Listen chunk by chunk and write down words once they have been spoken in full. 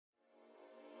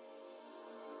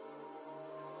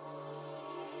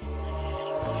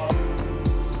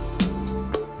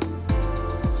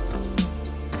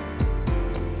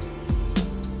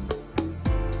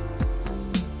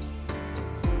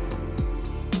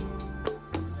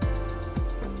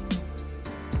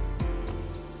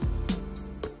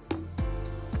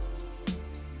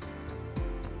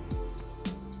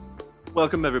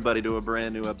Welcome, everybody, to a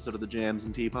brand new episode of the Jams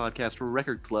and Tea Podcast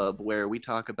Record Club, where we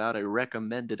talk about a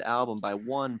recommended album by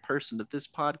one person of this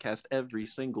podcast every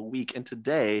single week. And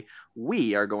today,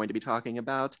 we are going to be talking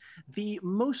about the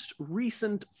most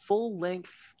recent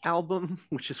full-length album,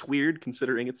 which is weird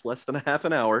considering it's less than a half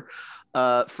an hour,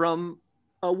 from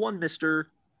one Mr.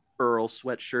 Earl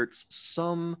Sweatshirt's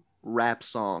Some Rap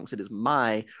Songs. It is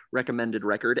my recommended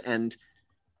record, and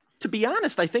to be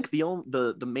honest, I think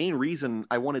the main reason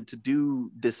I wanted to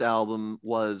do this album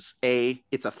was A,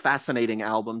 it's a fascinating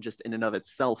album just in and of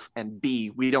itself, and B,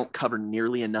 we don't cover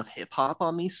nearly enough hip hop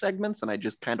on these segments, and I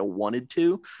just kind of wanted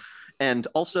to. And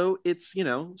also, it's,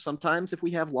 sometimes if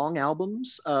we have long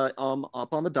albums up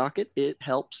on the docket, it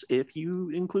helps if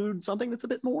you include something that's a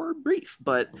bit more brief.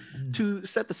 But to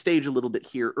set the stage a little bit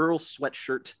here, Earl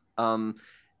Sweatshirt,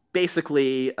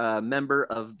 basically a member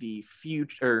of the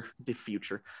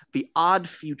Odd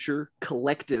Future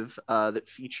collective that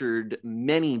featured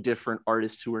many different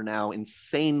artists who are now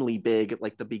insanely big at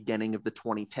like the beginning of the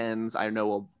 2010s. I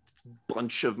know a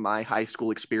bunch of my high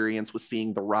school experience was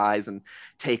seeing the rise and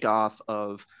takeoff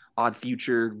of Odd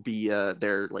Future via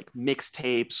their like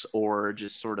mixtapes or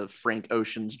just sort of Frank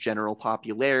Ocean's general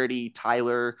popularity.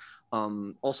 Tyler,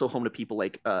 also home to people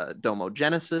like Domo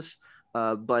Genesis.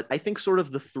 But I think sort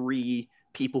of the three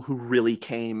people who really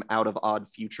came out of Odd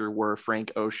Future were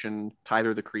Frank Ocean,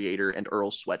 Tyler the Creator, and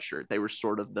Earl Sweatshirt. They were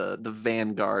sort of the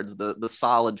vanguards, the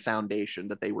solid foundation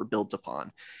that they were built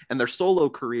upon. And their solo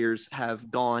careers have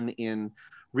gone in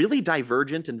really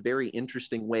divergent and very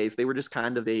interesting ways. They were just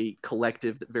kind of a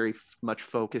collective that very much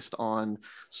focused on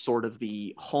sort of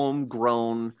the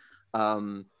homegrown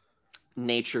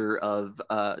nature of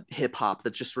hip hop.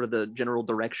 That's just sort of the general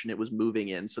direction it was moving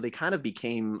in. So they kind of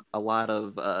became a lot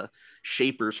of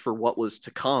shapers for what was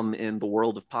to come in the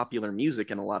world of popular music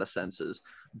in a lot of senses.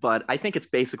 But I think it's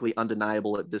basically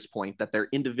undeniable at this point that their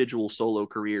individual solo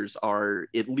careers are,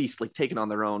 at least like taken on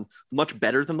their own, much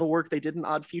better than the work they did in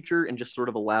Odd Future, and just sort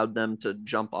of allowed them to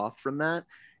jump off from that.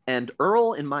 And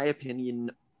Earl, in my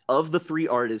opinion, of the three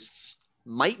artists,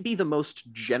 might be the most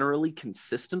generally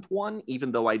consistent one,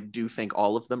 even though I do think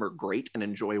all of them are great and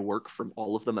enjoy work from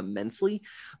all of them immensely.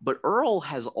 But Earl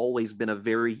has always been a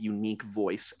very unique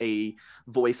voice, a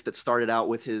voice that started out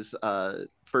with his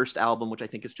first album, which I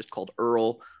think is just called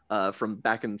Earl, from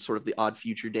back in sort of the Odd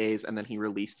Future days. And then he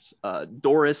released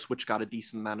Doris, which got a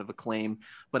decent amount of acclaim,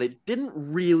 but it didn't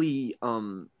really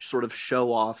sort of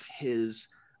show off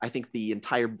I think the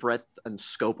entire breadth and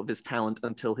scope of his talent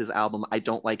until his album, I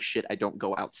Don't Like Shit, I Don't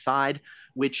Go Outside,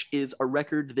 which is a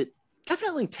record that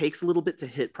definitely takes a little bit to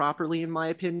hit properly, in my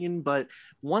opinion. But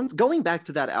once going back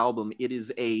to that album, it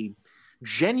is a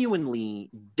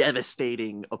genuinely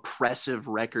devastating, oppressive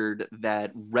record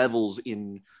that revels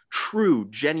in true,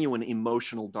 genuine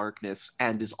emotional darkness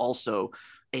and is also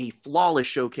a flawless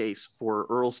showcase for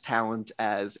Earl's talent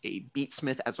as a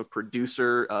beatsmith, as a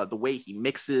producer, the way he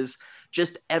mixes,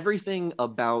 just everything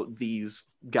about these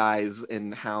guys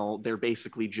and how they're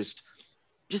basically just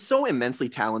so immensely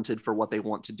talented for what they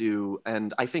want to do.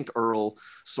 And I think Earl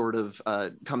sort of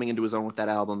coming into his own with that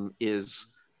album is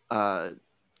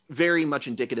very much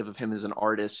indicative of him as an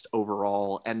artist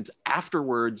overall. And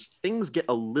afterwards, things get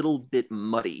a little bit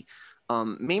muddy,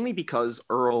 mainly because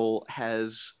Earl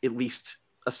has, at least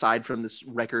aside from this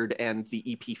record and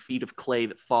the EP Feet of Clay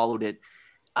that followed it,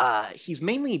 he's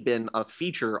mainly been a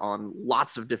feature on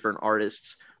lots of different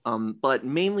artists, but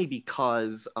mainly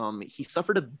because he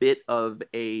suffered a bit of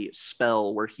a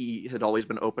spell where he had always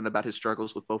been open about his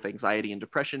struggles with both anxiety and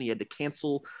depression. He had to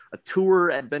cancel a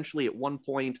tour eventually at one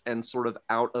point, and sort of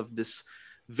out of this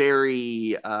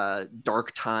very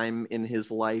dark time in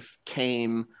his life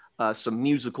came some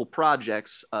musical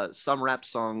projects, Some Rap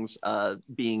Songs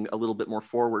being a little bit more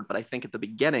forward. But I think at the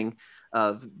beginning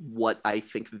of what I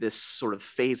think this sort of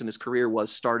phase in his career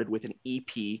was, started with an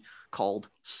EP called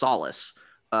Solace,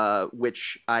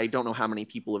 which I don't know how many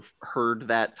people have heard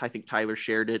that. I think Tyler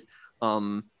shared it.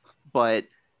 But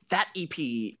that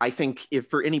EP, I think, if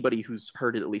for anybody who's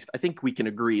heard it, at least, I think we can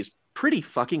agree is pretty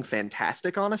fucking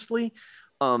fantastic, honestly.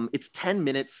 It's 10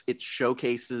 minutes. It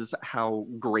showcases how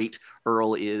great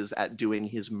Earl is at doing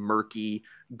his murky,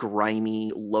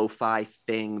 grimy, lo-fi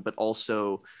thing, but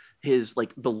also his,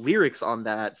 like, the lyrics on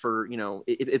that for,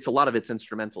 it's a lot of it's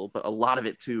instrumental, but a lot of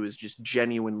it too is just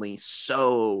genuinely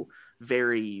so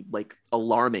very, like,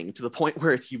 alarming, to the point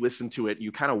where if you listen to it,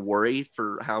 you kind of worry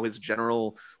for how his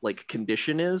general, like,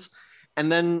 condition is. And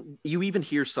then you even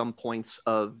hear some points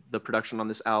of the production on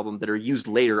this album that are used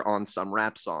later on Some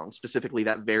Rap Songs. Specifically,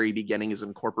 that very beginning is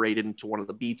incorporated into one of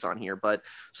the beats on here. But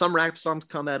Some Rap Songs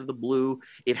come out of the blue.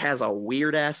 It has a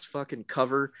weird ass fucking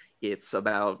cover. It's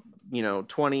about,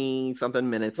 20 something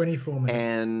minutes. 24 minutes.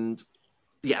 And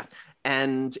yeah,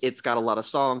 and it's got a lot of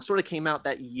songs. Sort of came out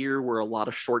that year where a lot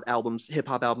of short albums, hip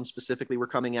hop albums specifically, were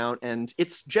coming out, and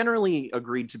it's generally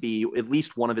agreed to be at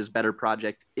least one of his better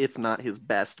projects, if not his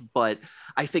best. But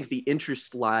I think the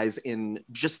interest lies in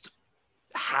just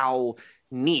how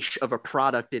niche of a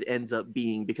product it ends up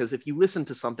being, because if you listen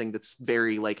to something that's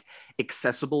very like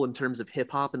accessible in terms of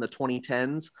hip hop in the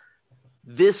 2010s,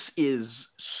 this is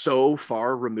so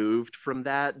far removed from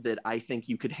that that I think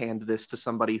you could hand this to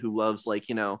somebody who loves, like,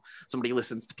 somebody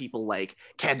listens to people like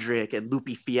Kendrick and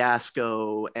Lupe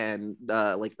Fiasco and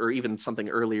like, or even something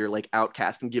earlier like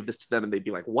Outkast, and give this to them and they'd be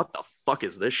like, what the fuck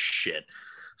is this shit?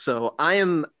 So I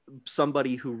am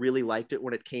somebody who really liked it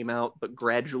when it came out, but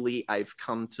gradually I've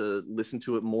come to listen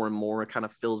to it more and more. It kind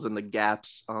of fills in the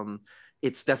gaps.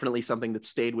 It's definitely something that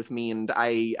stayed with me, and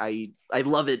I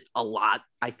love it a lot.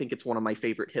 I think it's one of my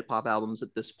favorite hip hop albums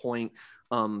at this point,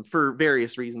 for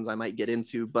various reasons I might get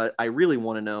into. But I really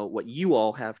want to know what you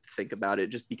all have to think about it,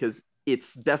 just because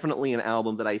it's definitely an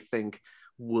album that I think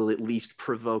will at least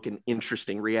provoke an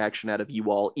interesting reaction out of you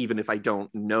all, even if I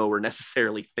don't know or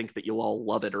necessarily think that you'll all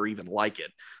love it or even like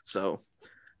it. So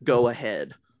go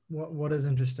ahead. What is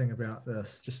interesting about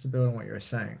this, just to build on what you were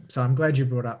saying. So I'm glad you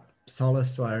brought up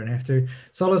Solace, so I don't have to.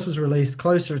 Solace was released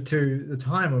closer to the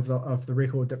time of the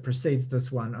record that precedes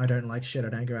this one, I Don't Like Shit, I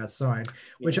Don't Go Outside,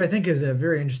 which I think is a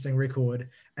very interesting record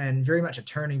and very much a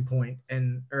turning point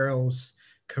in Earl's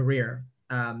career.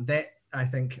 That I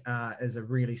think is a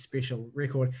really special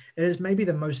record. It is maybe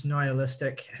the most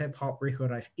nihilistic hip hop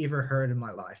record I've ever heard in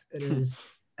my life. It is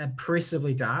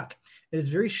oppressively dark. It is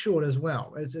very short as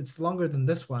well. It's longer than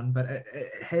this one, but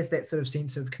it has that sort of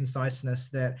sense of conciseness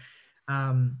that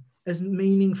is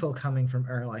meaningful coming from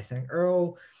Earl, I think.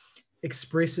 Earl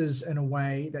expresses in a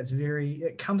way that's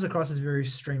it comes across as very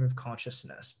stream of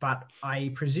consciousness, but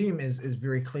I presume is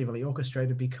very cleverly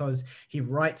orchestrated, because he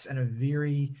writes in a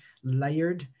very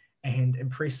layered and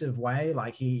impressive way.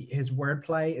 Like his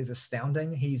wordplay is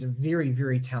astounding. He's a very,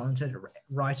 very talented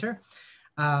writer,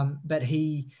 but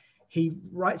he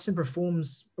writes and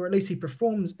performs, or at least he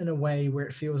performs in a way where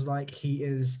it feels like he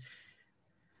is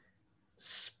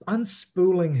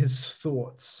unspooling his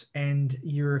thoughts, and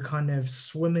you're kind of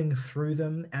swimming through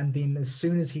them, and then as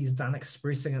soon as he's done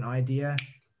expressing an idea,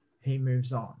 he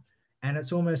moves on. And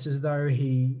it's almost as though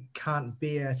he can't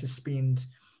bear to spend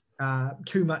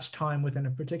too much time within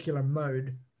a particular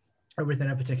mode or within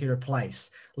a particular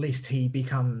place, lest he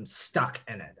becomes stuck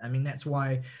in it. I mean, that's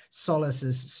why Solace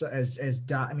is as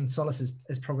dark. I mean, Solace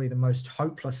is probably the most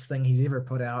hopeless thing he's ever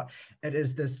put out. It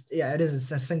is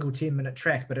a single 10-minute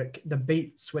track, but the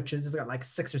beat switches. It's got like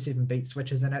 6 or 7 beat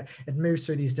switches in it. It moves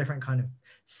through these different kind of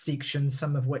sections,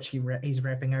 some of which he's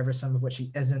rapping over, some of which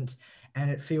he isn't. And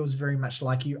it feels very much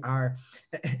like you are,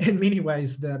 in many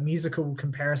ways, the musical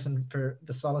comparison for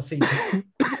the Solace EP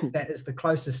that is the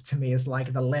closest to me is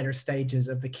like the latter stages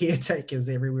of the Caretakers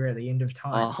Everywhere at the End of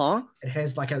Time. It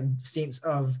has like a sense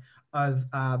of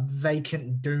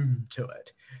vacant doom to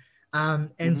it.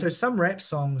 And so some rap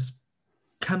songs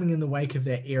coming in the wake of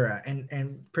that era,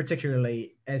 and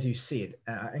particularly, as you said,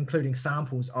 including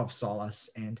samples of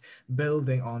Solace and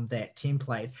building on that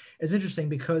template, is interesting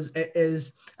because it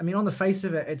is, I mean, on the face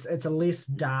of it, it's a less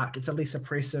dark, it's a less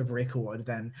oppressive record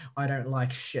than I Don't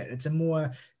Like Shit. It's a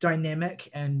more dynamic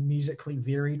and musically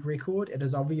varied record. It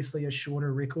is obviously a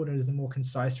shorter record. It is a more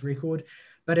concise record,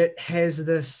 but it has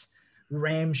this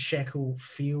ramshackle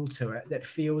feel to it that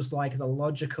feels like the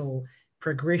logical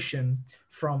progression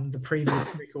from the previous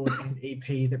record and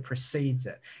EP that precedes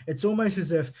it. It's almost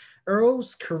as if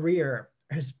Earl's career,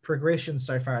 his progression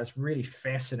so far is really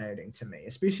fascinating to me,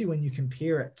 especially when you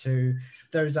compare it to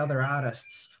those other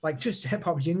artists, like just hip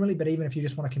hop generally, but even if you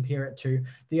just want to compare it to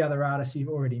the other artists you've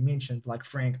already mentioned, like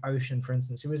Frank Ocean, for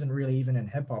instance, who isn't really even in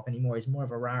hip hop anymore. He's more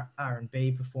of a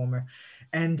R&B performer.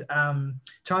 And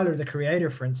Tyler, the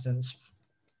Creator, for instance,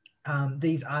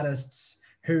 these artists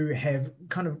who have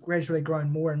kind of gradually grown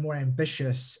more and more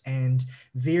ambitious and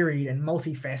varied and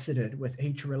multifaceted with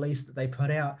each release that they put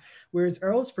out. Whereas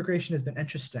Earl's progression has been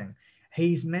interesting.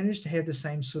 He's managed to have the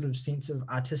same sort of sense of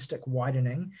artistic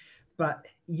widening, but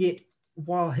yet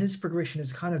while his progression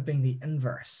has kind of been the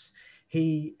inverse,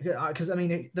 because I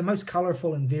mean, the most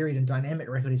colorful and varied and dynamic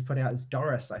record he's put out is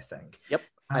Doris, I think. Yep,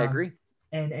 I agree.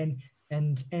 And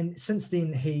since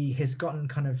then he has gotten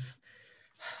kind of,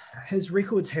 his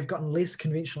records have gotten less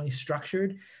conventionally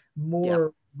structured,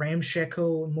 more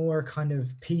ramshackle, more kind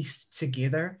of pieced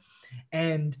together.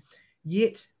 And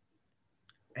yet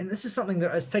and this is something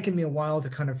that has taken me a while to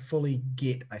kind of fully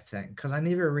get, I think, because I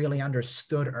never really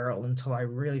understood Earl until I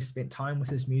really spent time with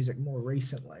his music more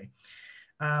recently.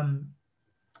 Um,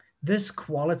 this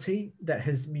quality that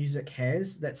his music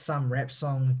has, that some rap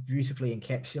song beautifully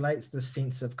encapsulates, the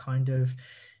sense of kind of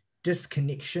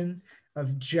disconnection,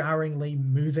 of jarringly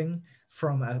moving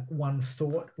from one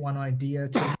thought, one idea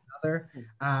to another.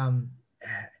 Um,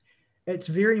 it's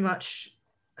very much,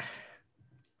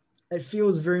 it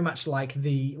feels very much like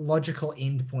the logical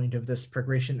endpoint of this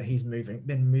progression that he's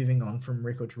been moving on from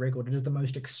record to record. It is the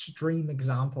most extreme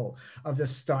example of the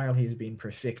style he's been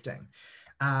perfecting.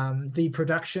 The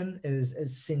production is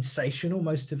sensational,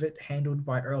 most of it handled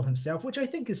by Earl himself, which I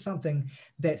think is something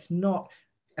that's not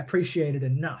appreciated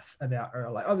enough about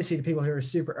Earl. Like, obviously, the people who are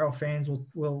super Earl fans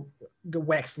will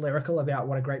wax lyrical about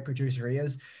what a great producer he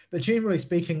is, but generally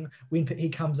speaking, when he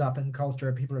comes up in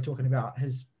culture, people are talking about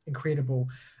his incredible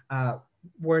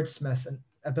wordsmith and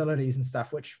abilities and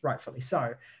stuff, which rightfully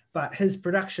so. But his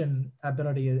production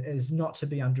ability is not to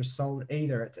be undersold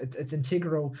either. It's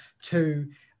integral to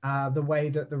the way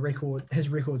that his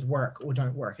records work or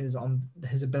don't work. Is on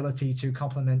his ability to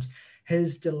complement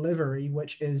his delivery,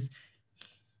 which is,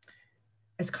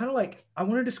 it's kind of like, I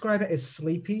want to describe it as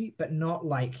sleepy, but not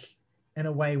like in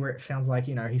a way where it sounds like,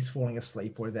 he's falling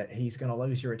asleep or that he's going to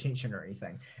lose your attention or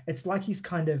anything. It's like he's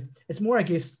kind of, it's more, I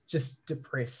guess, just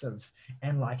depressive,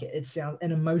 and like it sounds,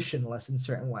 and emotionless in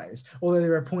certain ways. Although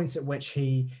there are points at which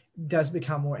he does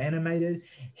become more animated.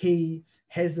 He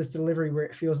has this delivery where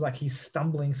it feels like he's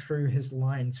stumbling through his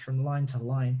lines from line to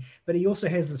line, but he also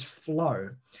has this flow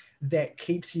that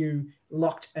keeps you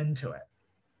locked into it.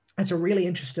 It's a really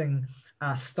interesting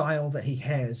style that he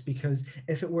has, because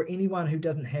if it were anyone who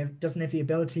doesn't have the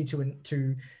ability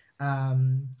to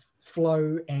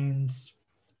flow and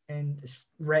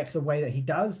rap the way that he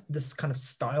does, this kind of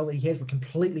style that he has would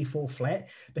completely fall flat.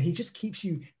 But he just keeps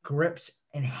you gripped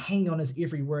and hanging on his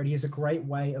every word. He has a great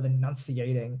way of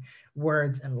enunciating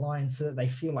words and lines so that they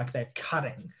feel like they're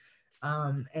cutting.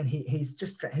 And he's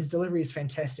just, his delivery is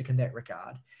fantastic in that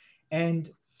regard. And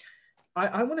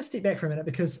I want to step back for a minute,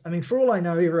 because, I mean, for all I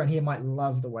know, everyone here might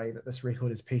love the way that this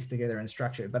record is pieced together and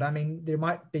structured, but I mean, there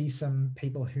might be some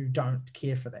people who don't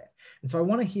care for that. And so I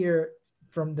want to hear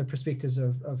from the perspectives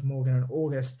of Morgan and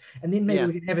August, and then maybe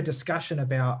we can have a discussion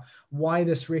about why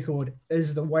this record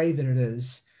is the way that it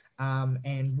is,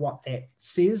 and what that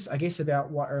says, I guess, about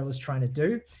what Earl is trying to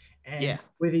do, and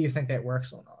whether you think that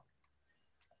works or not.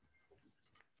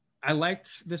 I liked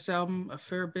this album a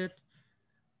fair bit.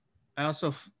 I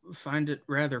also find it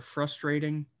rather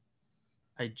frustrating.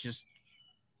 I just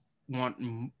want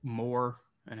more,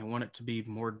 and I want it to be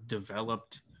more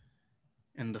developed.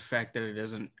 And the fact that it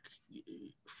isn't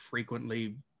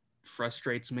frequently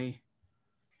frustrates me.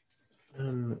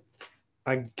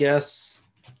 I guess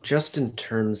just in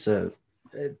terms of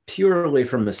purely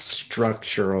from a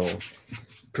structural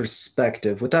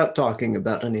perspective, without talking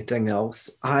about anything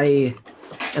else, I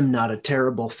am not a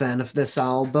terrible fan of this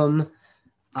album.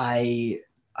 I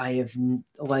have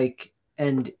like,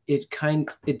 and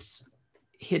it's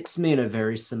hits me in a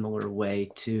very similar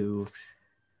way to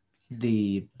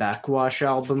the Backwash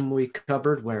album we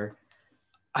covered, where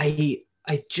I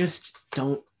just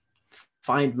don't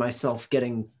find myself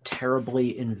getting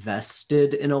terribly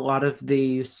invested in a lot of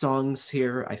the songs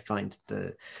here. I find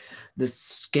the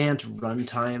scant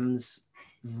runtimes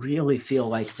really feel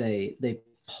like they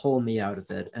pull me out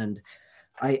of it, and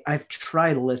I've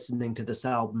tried listening to this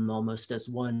album almost as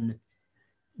one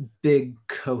big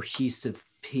cohesive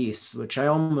piece, which I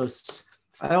almost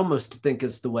think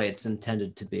is the way it's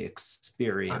intended to be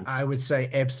experienced. I would say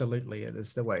absolutely it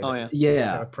is the way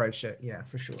to approach it. Yeah,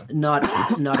 for sure. Not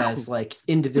as like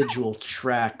individual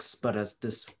tracks, but as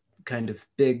this kind of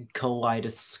big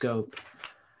kaleidoscope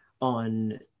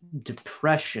on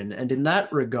depression. And in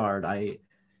that regard, I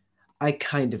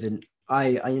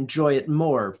enjoy it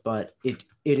more, but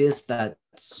it is that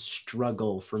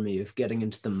struggle for me of getting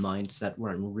into the mindset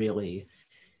where I'm really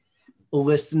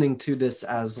listening to this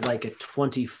as like a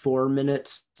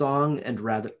 24-minute song, and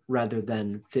rather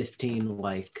than 15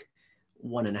 like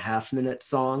 1.5-minute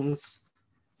songs.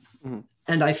 Mm.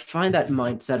 And I find that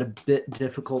mindset a bit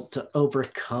difficult to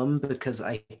overcome, because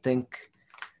I think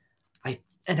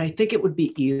it would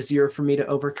be easier for me to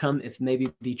overcome if maybe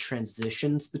the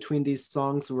transitions between these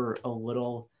songs were a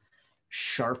little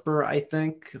sharper. I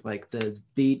think like the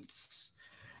beats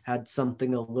had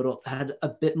a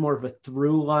bit more of a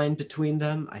through line between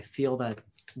them. I feel that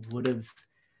would have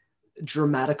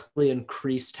dramatically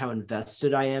increased how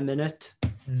invested I am in it.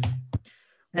 Mm.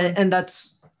 And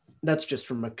that's that's just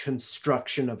from a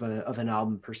construction of an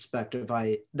album perspective.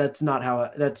 That's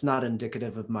not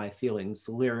indicative of my feelings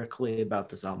lyrically about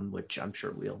this album, which I'm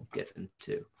sure we'll get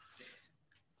into.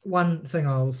 One thing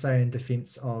I'll say in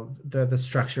defense of the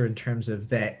structure in terms of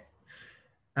that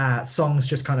songs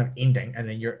just kind of ending and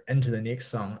then you're into the next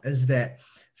song is that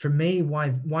for me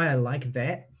why I like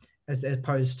that as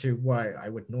opposed to why I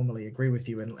would normally agree with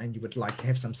you and you would like to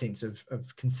have some sense of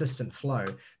consistent flow,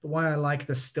 but why I like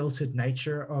the stilted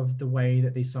nature of the way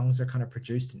that these songs are kind of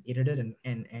produced and edited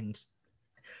and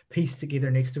pieced together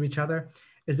next to each other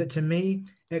is that to me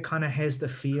it kind of has the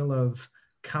feel of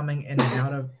coming in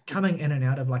and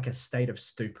out of like a state of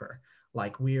stupor,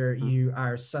 like where you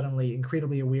are suddenly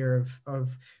incredibly aware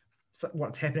of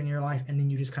what's happening in your life and then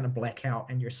you just kind of black out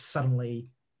and you're suddenly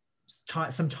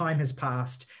some time has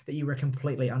passed that you were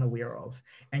completely unaware of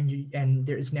and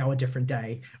there is now a different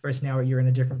day or it's now you're in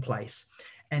a different place,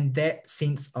 and that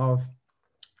sense of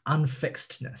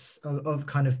unfixedness of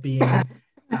kind of being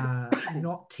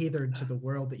not tethered to the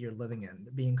world that you're living in,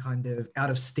 being kind of out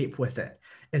of step with it,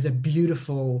 is a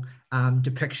beautiful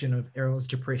depiction of Earl's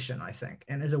depression, I think,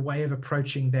 and as a way of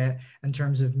approaching that in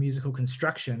terms of musical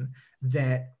construction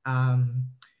that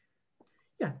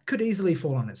could easily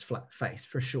fall on its face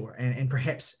for sure, and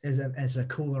perhaps as a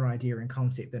cooler idea and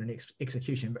concept than an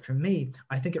execution. But for me,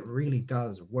 I think it really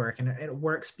does work, and it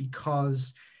works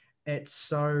because it's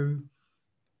so.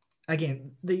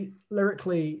 Again, the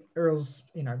lyrically, Earl's,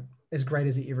 as great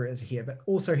as he ever is here, but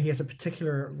also he has a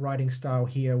particular writing style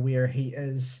here where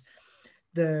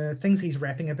the things he's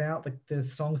rapping about, the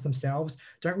songs themselves,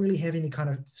 don't really have any kind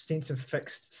of sense of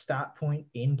fixed start point,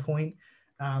 end point.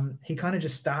 He kind of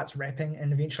just starts rapping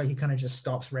and eventually he kind of just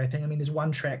stops rapping. I mean, there's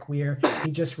one track where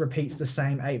he just repeats the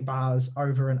same 8 bars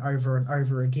over and over and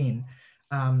over again.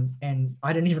 And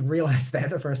I didn't even realize that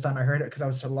the first time I heard it because I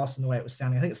was so lost in the way it was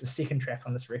sounding. I think it's the second track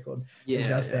on this record that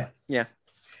does that. Yeah.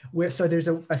 So there's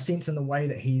a sense in the way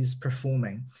that he's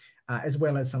performing, as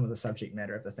well as some of the subject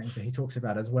matter of the things that he talks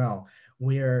about as well,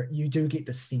 where you do get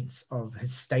the sense of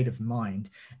his state of mind.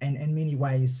 And in many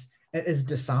ways, it is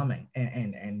disarming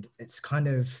and it's kind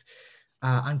of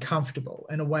uncomfortable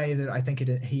in a way that I think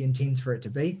he intends for it to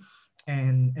be.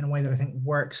 And in a way that I think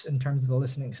works in terms of the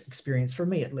listening experience, for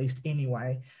me at least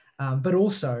anyway, but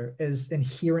also is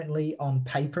inherently on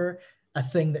paper a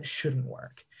thing that shouldn't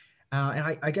work.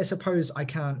 And I guess suppose I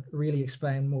can't really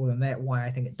explain more than that why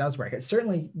I think it does work. It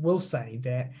certainly will say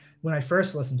that when I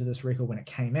first listened to this record when it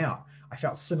came out, I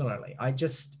felt similarly. I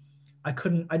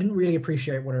didn't really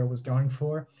appreciate what it was going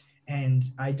for. And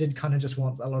I did kind of just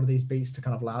want a lot of these beats to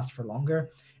kind of last for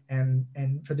longer. And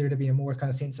for there to be a more kind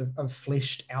of sense of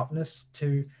fleshed outness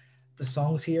to the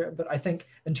songs here. But I think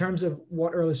in terms of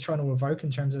what Earl is trying to evoke,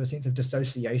 in terms of a sense of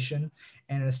dissociation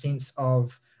and a sense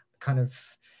of kind of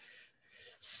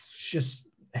just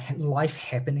life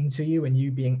happening to you and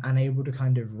you being unable to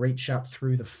kind of reach up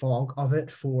through the fog of it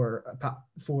for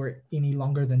any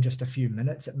longer than just a few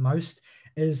minutes at most,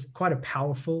 is quite a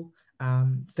powerful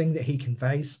thing that he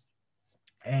conveys.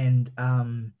 And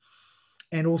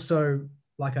also,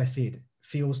 like I said,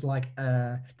 feels like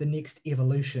the next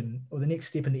evolution or the next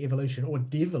step in the evolution or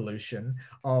devolution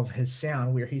of his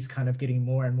sound, where he's kind of getting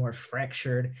more and more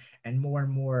fractured and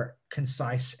more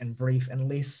concise and brief and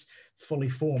less fully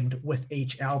formed with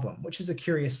each album, which is a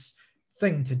curious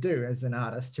thing to do as an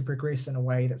artist, to progress in a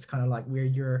way that's kind of like where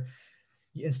you're,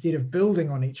 instead of building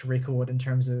on each record in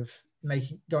terms of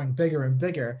going bigger and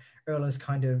bigger, Earl is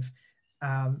kind of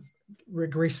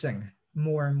regressing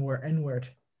more and more inward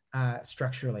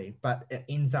structurally, but it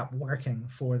ends up working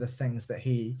for the things that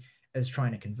he is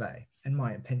trying to convey, in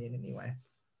my opinion anyway.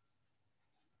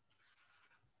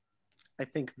 I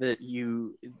think that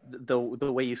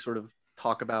the way you sort of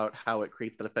talk about how it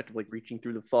creates that effect of like reaching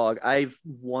through the fog, I've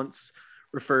once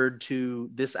referred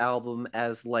to this album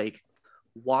as like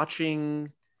watching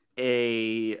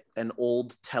an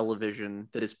old television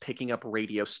that is picking up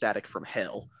radio static from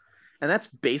hell. And that's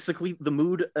basically the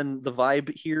mood and the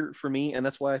vibe here for me. And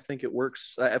that's why I think it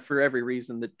works for every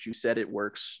reason that you said it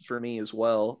works for me as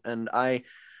well. And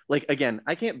again,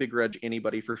 I can't begrudge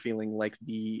anybody for feeling like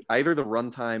either the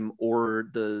runtime or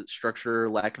the structure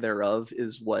lack thereof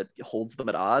is what holds them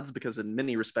at odds, because in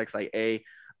many respects, I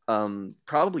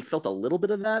probably felt a little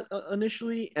bit of that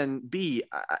initially. And B,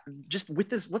 just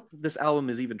with what this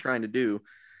album is even trying to do,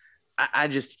 I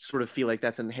just sort of feel like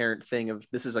that's an inherent thing of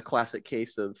this is a classic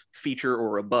case of feature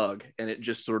or a bug, and it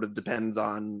just sort of depends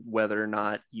on whether or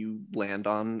not you land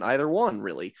on either one,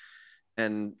 really.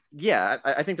 And yeah,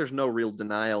 I think there's no real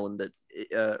denial in that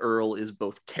Earl is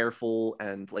both careful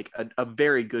and like a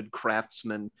very good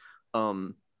craftsman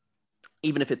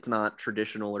even if it's not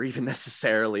traditional or even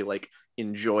necessarily like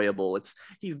enjoyable.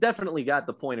 He's definitely got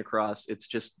the point across. It's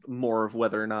just more of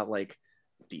whether or not, like,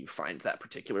 do you find that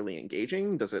particularly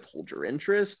engaging? Does it hold your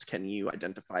interest? Can you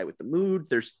identify with the mood?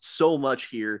 There's so much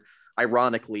here,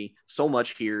 ironically, so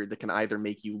much here that can either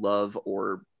make you love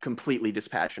or completely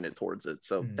dispassionate towards it.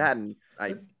 So that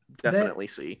I definitely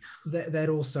see. That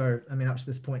also, I mean, up to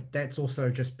this point, that's also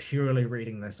just purely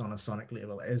reading this on a sonic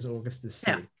level, as August has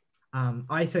said.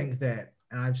 I think that,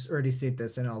 and I've already said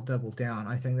this and I'll double down,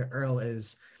 I think that Earl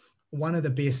is one of the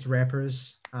best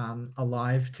rappers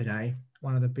alive today,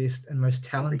 one of the best and most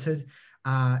talented.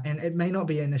 And it may not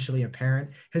be initially apparent.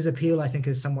 His appeal, I think,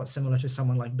 is somewhat similar to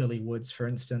someone like Billy Woods, for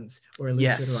instance, or at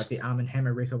least sort of like the Arm &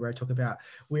 Hammer record where I talk about,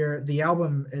 where the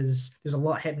album is, there's a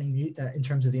lot happening in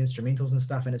terms of the instrumentals and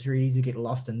stuff, and it's very easy to get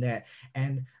lost in that.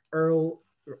 And Earl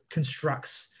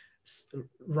constructs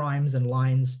rhymes and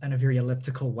lines in a very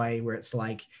elliptical way where it's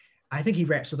like, I think he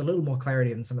raps with a little more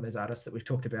clarity than some of those artists that we've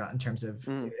talked about in terms of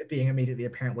being immediately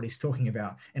apparent what he's talking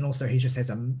about. And also he just has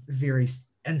a very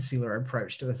insular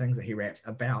approach to the things that he raps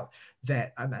about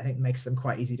that I think makes them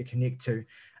quite easy to connect to.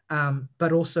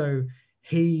 But also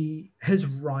his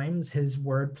rhymes, his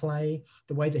wordplay,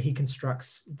 the way that he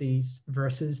constructs these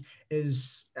verses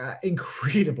is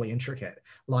incredibly intricate.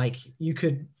 Like you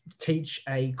could teach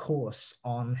a course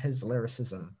on his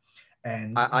lyricism.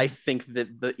 And I think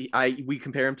that we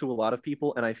compare him to a lot of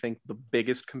people, and I think the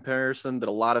biggest comparison that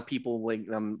a lot of people, like,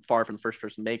 I'm far from the first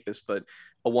person to make this, but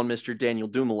a one Mr. Daniel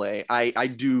Dumoulin, I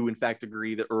do in fact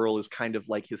agree that Earl is kind of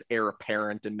like his heir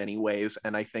apparent in many ways,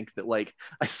 and I think that, like,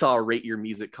 I saw a Rate Your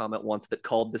Music comment once that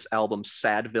called this album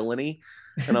sad villainy,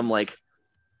 and I'm like,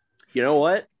 you know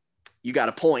what? You got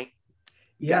a point.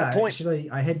 Actually,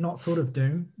 I had not thought of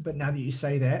Doom, but now that you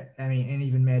say that, I mean, and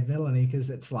even Mad Villainy, because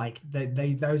it's like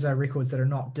those are records that are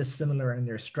not dissimilar in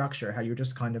their structure. How you're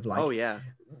just kind of like,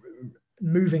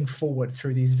 moving forward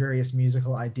through these various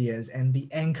musical ideas, and the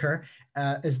anchor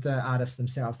is the artists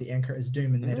themselves. The anchor is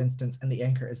Doom in that instance, and the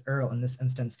anchor is Earl in this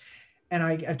instance. And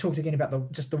I've talked again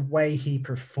about just the way he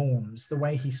performs, the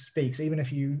way he speaks, even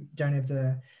if you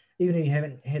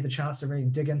haven't had the chance to really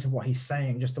dig into what he's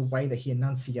saying, just the way that he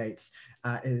enunciates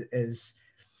is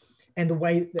and the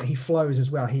way that he flows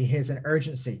as well. He has an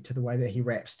urgency to the way that he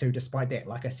raps too, despite that,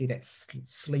 like I said, that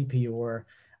sleepy or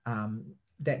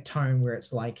that tone where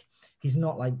it's like he's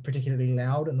not like particularly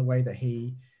loud in the way that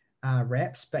he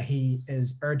raps, but he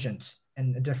is urgent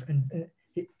and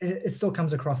it still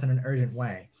comes across in an urgent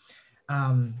way.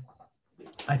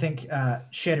 I think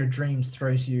Shattered Dreams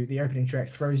the opening track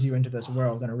throws you into this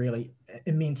world in a really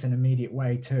immense and immediate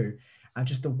way too.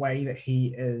 Just the way that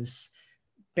he is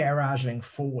barraging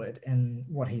forward in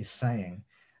what he's saying.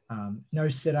 No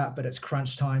sit up, but it's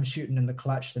crunch time, shooting in the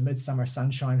clutch. The midsummer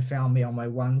sunshine found me on my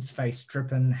ones, face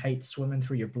dripping, hate swimming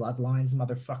through your bloodlines.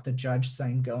 Motherfuck the judge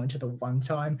saying go into the one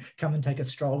time, come and take a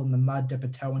stroll in the mud, dip a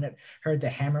toe in it. Heard the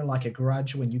hammer like a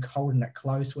grudge when you holding it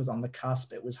close, was on the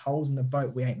cusp. It was holes in the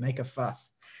boat, we ain't make a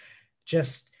fuss.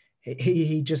 Just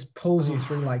he just pulls you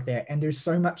through like that. And there's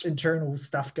so much internal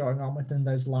stuff going on within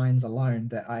those lines alone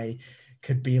that I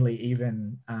could barely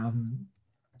even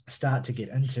start to get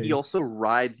into. He also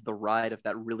rides the ride of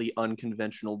that really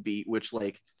unconventional beat, which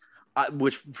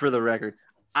for the record,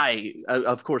 I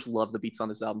of course love the beats on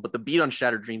this album, but the beat on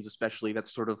Shattered Dreams especially,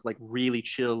 that's sort of like really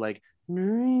chill, like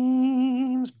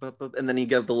dreams, and then you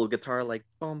get the little guitar like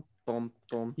bum bum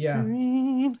bum.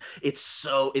 Dreams. It's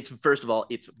first of all,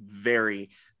 it's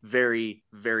very very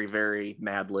very very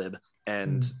Mad Lib,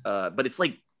 and but it's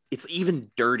like, it's even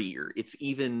dirtier. It's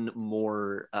even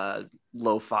more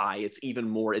lo-fi. It's even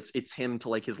more, it's him to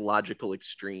like his logical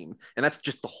extreme. And that's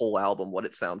just the whole album, what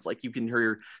it sounds like. You can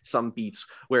hear some beats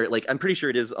where, like, I'm pretty sure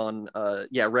it is on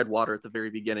Red Water at the very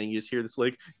beginning. You just hear this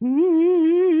like,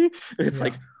 and it's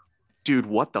like, dude,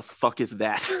 what the fuck is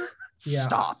that?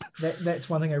 Stop. That's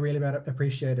one thing I really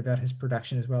appreciate about his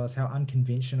production, as well as how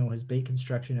unconventional his beat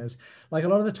construction is. Like, a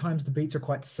lot of the times the beats are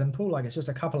quite simple, like it's just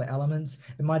a couple of elements.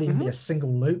 It might even be a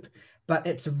single loop, but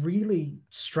it's really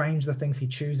strange the things he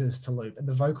chooses to loop, and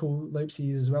the vocal loops he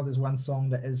uses as well. There's one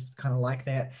song that is kind of like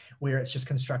that, where it's just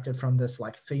constructed from this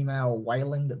like female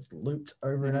wailing that's looped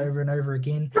over and over and over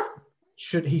again.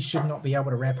 He should not be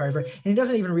able to rap over it. And he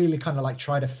doesn't even really kind of like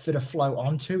try to fit a flow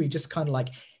onto. He just kind of like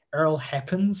Earl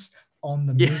happens on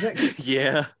the music.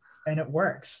 And it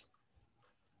works.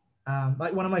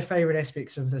 Like, one of my favorite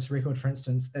aspects of this record, for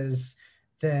instance, is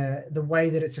the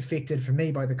way that it's affected for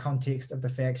me by the context of the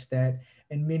fact that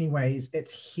in many ways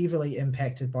it's heavily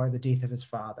impacted by the death of his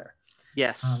father.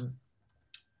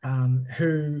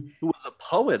 who Who was a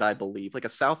poet, I believe, like a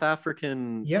South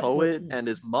African yep poet, and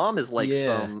his mom is like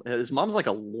Yeah. his mom's like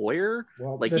a lawyer.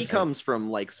 well Like he this comes from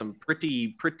like some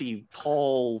pretty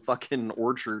tall fucking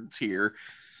orchards here.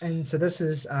 and so this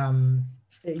is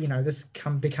this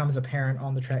becomes apparent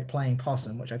on the track Playing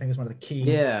Possum, which I think is one of the key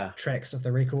Yeah. tracks of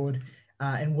the record,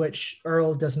 in which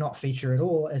Earl does not feature at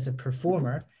all as a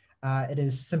performer. It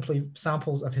is simply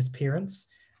samples of his parents,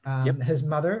 Yep. his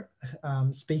mother,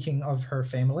 speaking of her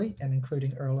family and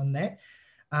including Earl in that,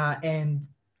 and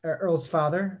Earl's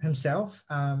father himself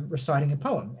reciting a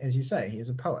poem. As you say, he is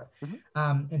a poet.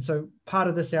 And so part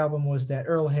of this album was that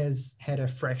Earl has had a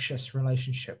fractious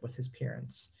relationship with his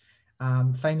parents.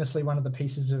 Famously, one of the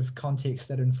pieces of context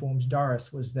that informs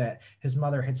Doris was that his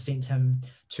mother had sent him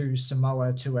to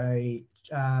Samoa to a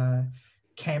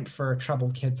camp for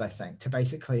troubled kids, I think, to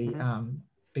basically,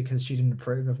 because she didn't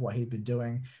approve of what he'd been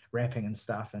doing, rapping and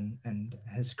stuff, and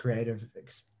his creative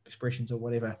expressions or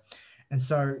whatever. And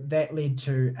so that led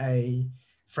to a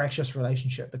fractious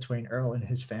relationship between Earl and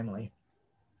his family.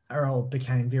 Earl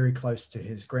became very close to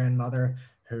his grandmother,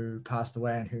 who passed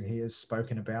away and who he has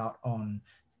spoken about on,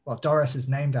 well, Doris is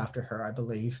named after her, I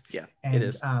believe. Yeah, and it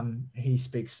is. He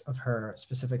speaks of her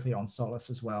specifically on Solace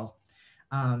as well.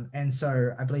 And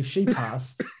so I believe she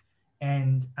passed.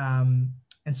 And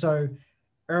so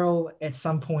Earl, at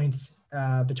some point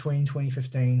between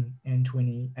 2015 and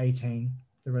 2018,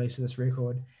 the release of this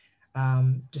record,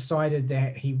 decided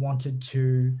that he wanted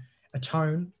to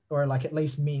atone or like at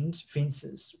least mend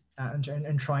fences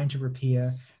and trying to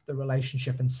repair the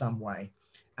relationship in some way.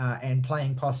 And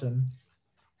Playing Possum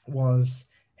was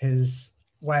his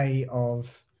way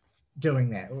of doing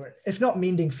that, or if not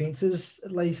mending fences,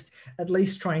 at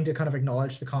least trying to kind of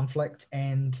acknowledge the conflict.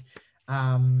 And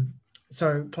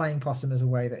so Playing Possum is a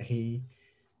way that he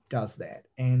does that.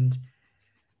 And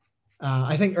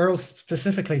I think Earl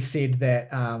specifically said that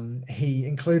he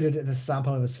included the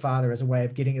sample of his father as a way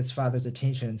of getting his father's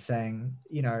attention and saying,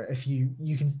 if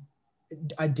you can,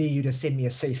 I dare you to send me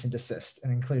a cease and desist,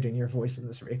 and including your voice in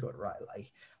this record, right?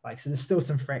 Like so there's still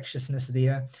some fractiousness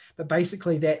there, but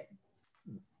basically that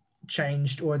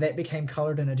changed, or that became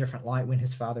colored in a different light when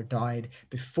his father died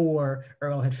before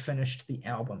Earl had finished the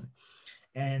album.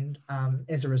 And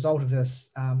as a result of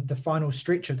this, the final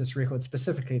stretch of this record,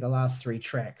 specifically the last 3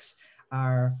 tracks,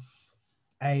 are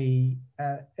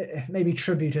maybe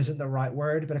tribute isn't the right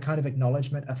word, but a kind of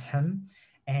acknowledgement of him,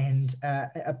 and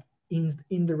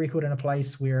in the record in a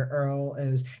place where Earl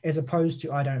is, as opposed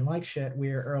to I Don't Like Shit,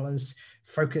 where Earl is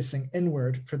focusing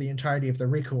inward for the entirety of the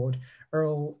record.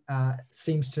 Earl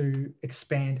seems to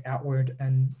expand outward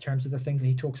in terms of the things that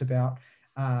he talks about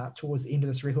towards the end of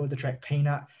this record. The track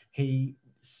Peanut, he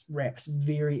raps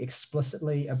very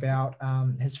explicitly about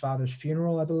his father's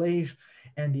funeral, I believe,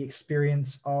 and the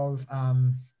experience of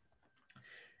coming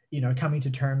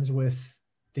to terms with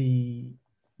the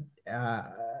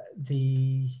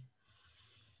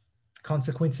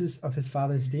consequences of his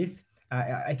father's death.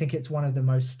 I think it's one of the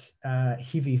most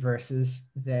heavy verses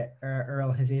that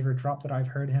Earl has ever dropped that I've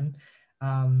heard him.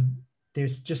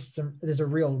 There's a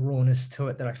real rawness to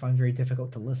it that I find very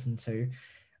difficult to listen to.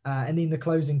 And then the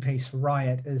closing piece,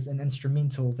 Riot, is an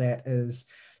instrumental that is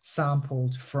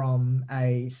sampled from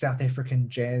a South African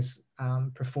jazz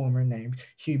performer named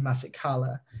Hugh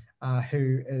Masekela,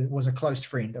 who was a close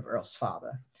friend of Earl's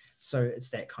father. So it's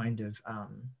that kind of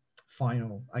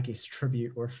final, I guess,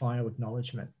 tribute or final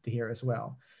acknowledgement here as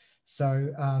well.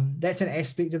 So that's an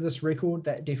aspect of this record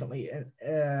that definitely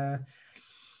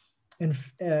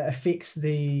affects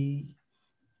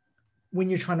when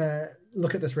you're trying to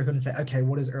look at this record and say, okay,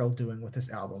 what is Earl doing with this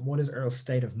album? What is Earl's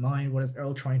state of mind? What is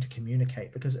Earl trying to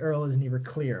communicate? Because Earl is never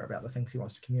clear about the things he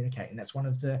wants to communicate. And that's one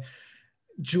of the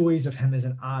joys of him as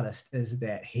an artist, is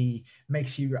that he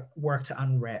makes you work to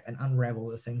unwrap and unravel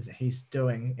the things that he's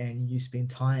doing, and you spend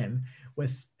time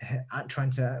with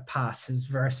trying to pass his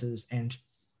verses and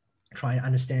try and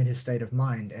understand his state of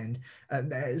mind. And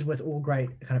that is with all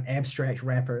great kind of abstract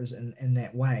rappers in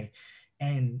that way.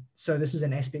 And so this is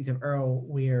an aspect of Earl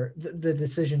where the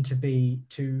decision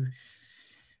to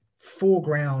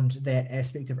foreground that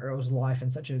aspect of Earl's life in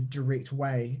such a direct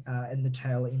way in the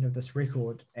tail end of this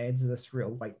record adds this real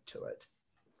weight to it.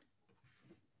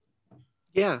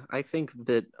 Yeah, I think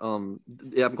that I'm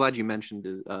glad you mentioned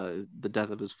the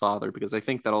death of his father, because I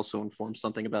think that also informs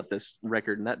something about this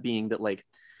record, and that being that like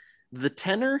the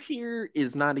tenor here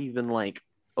is not even like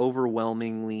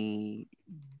overwhelmingly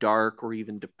dark or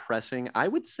even depressing. I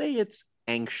would say it's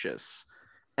anxious.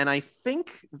 And I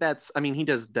think he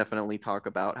does definitely talk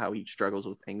about how he struggles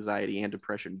with anxiety and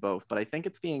depression both, but I think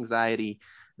it's the anxiety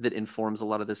that informs a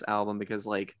lot of this album, because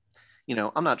like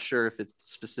I'm not sure if it's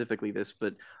specifically this,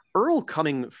 but Earl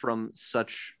coming from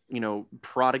such,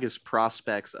 prodigious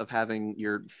prospects of having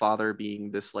your father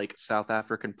being this like South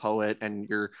African poet and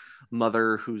your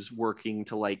mother who's working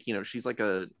to like, she's like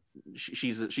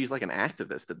she's like an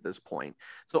activist at this point.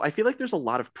 So I feel like there's a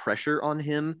lot of pressure on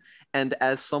him. And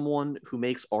as someone who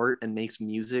makes art and makes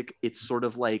music, it's sort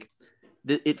of like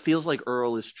it feels like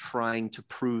Earl is trying to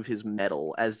prove his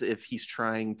mettle, as if he's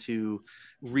trying to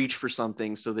reach for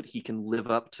something so that he can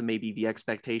live up to maybe the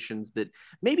expectations that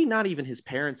maybe not even his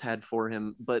parents had for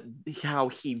him, but how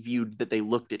he viewed that they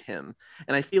looked at him.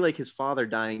 And I feel like his father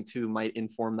dying too might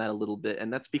inform that a little bit.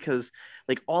 And that's because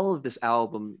like all of this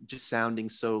album just sounding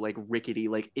so like rickety,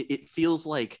 like it feels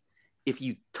like if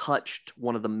you touched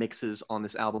one of the mixes on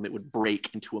this album, it would break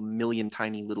into a million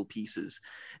tiny little pieces.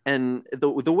 And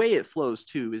the way it flows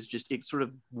too is just, it sort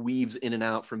of weaves in and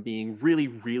out from being really,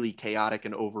 really chaotic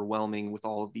and overwhelming with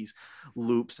all of these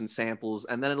loops and samples.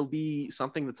 And then it'll be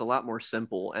something that's a lot more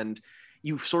simple. And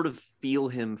you sort of feel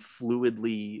him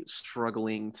fluidly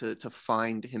struggling to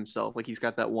find himself. Like he's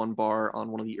got that one bar on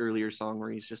one of the earlier songs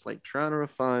where he's just like trying to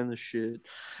refine the shit,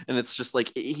 and it's just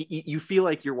like you feel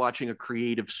like you're watching a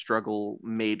creative struggle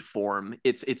made form.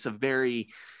 It's a very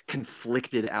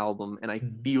conflicted album, and I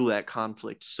feel that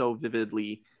conflict so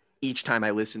vividly each time I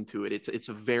listen to it. It's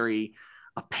a very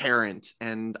apparent,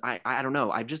 and I don't know,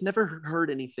 I've just never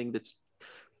heard anything that's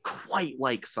quite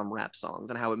like some rap songs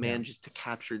and how it manages to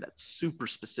capture that super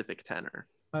specific tenor.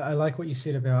 I like what you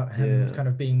said about him kind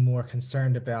of being more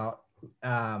concerned about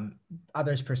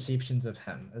others' perceptions of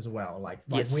him as well. Like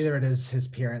Yes. whether it is his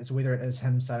parents, whether it is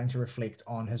him starting to reflect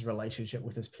on his relationship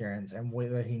with his parents and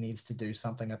whether he needs to do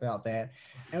something about that,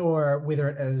 or whether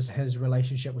it is his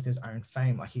relationship with his own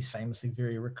fame. Like he's famously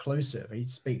very reclusive. He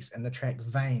speaks in the track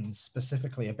Veins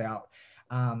specifically about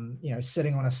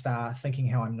sitting on a star, thinking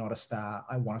how I'm not a star,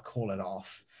 I want to call it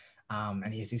off.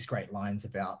 And he has these great lines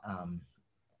about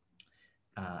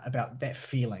that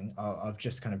feeling of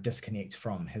just kind of disconnect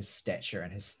from his stature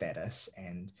and his status.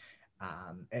 And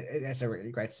that's a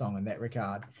really great song in that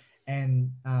regard.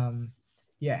 And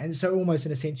and so almost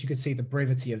in a sense, you could see the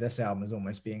brevity of this album as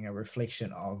almost being a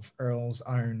reflection of Earl's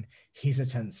own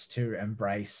hesitance to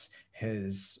embrace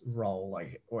his role,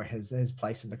 or his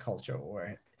place in the culture,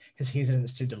 or his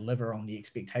hesitance to deliver on the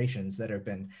expectations that have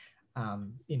been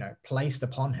placed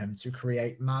upon him to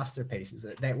create masterpieces.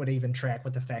 That would even track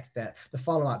with the fact that the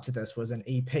follow-up to this was an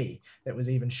EP that was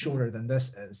even shorter than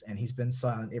this is, and he's been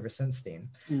silent ever since then.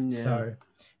 So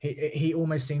he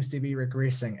almost seems to be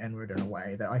regressing inward in a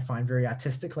way that I find very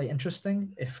artistically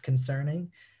interesting, if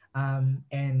concerning.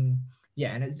 And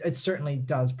it certainly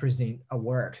does present a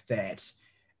work that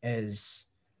is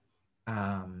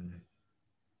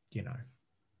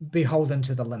beholden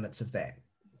to the limits of that,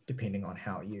 depending on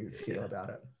how you feel about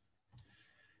it.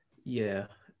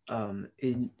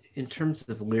 In terms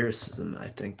of lyricism, I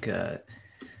think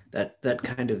that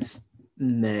kind of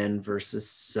man versus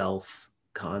self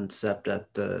concept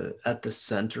at the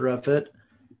center of it,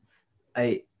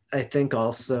 I think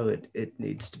also it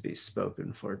needs to be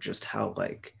spoken for, just how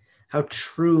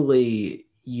truly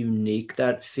unique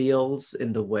that feels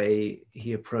in the way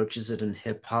he approaches it in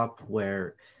hip hop,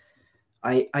 where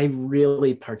I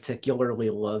really particularly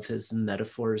love his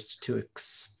metaphors to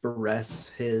express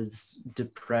his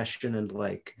depression and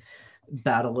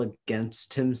battle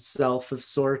against himself of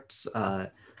sorts.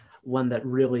 One that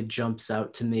really jumps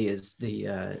out to me is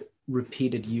the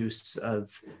repeated use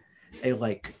of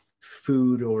a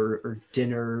food or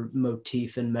dinner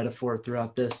motif and metaphor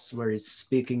throughout this, where he's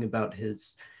speaking about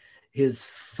his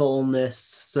fullness,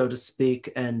 so to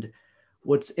speak. And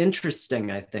what's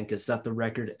interesting, I think, is that the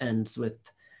record ends with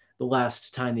the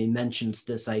last time he mentions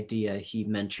this idea, he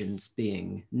mentions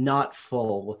being not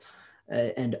full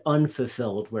and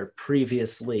unfulfilled, where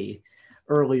previously,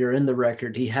 earlier in the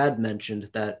record, he had mentioned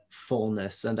that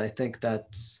fullness. And I think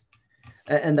that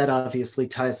obviously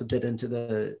ties a bit into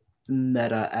the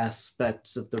meta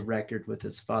aspects of the record with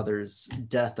his father's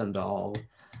death and all.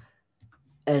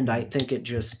 And I think it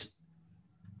just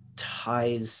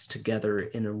ties together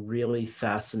in a really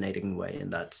fascinating way,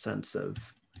 in that sense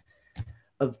of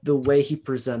the way he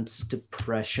presents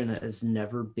depression as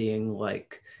never being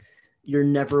you're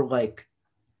never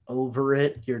over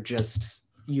it, you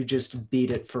just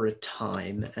beat it for a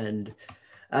time. And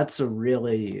that's a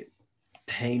really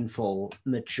painful,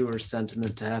 mature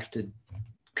sentiment to have to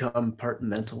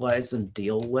compartmentalize and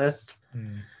deal with.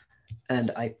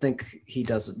 And I think he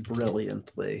does it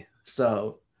brilliantly.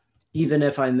 So even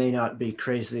if I may not be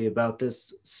crazy about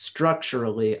this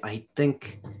structurally, I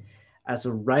think as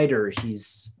a writer,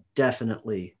 he's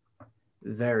definitely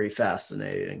very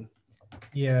fascinating.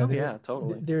 Yeah, Oh yeah,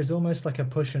 totally. there's almost like a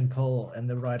push and pull in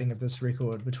the writing of this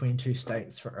record between two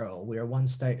states for Earl, where one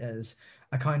state is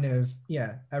a kind of,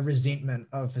 yeah, a resentment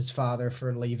of his father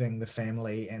for leaving the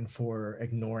family and for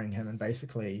ignoring him and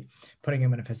basically putting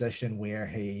him in a position where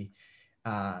he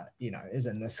is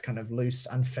in this kind of loose,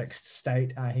 unfixed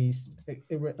state.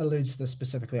 It alludes to this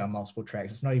specifically on multiple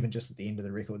tracks. It's not even just at the end of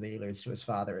the record that he alludes to his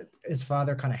father. His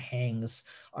father kind of hangs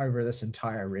over this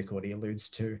entire record. He alludes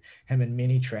to him in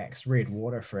many tracks, Red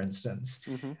Water, for instance.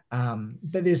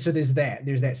 But there's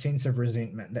that sense of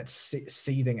resentment that's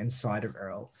seething inside of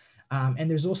Earl.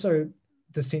 And there's also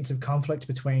the sense of conflict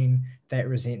between that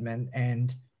resentment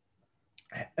and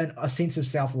a sense of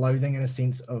self-loathing and a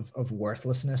sense of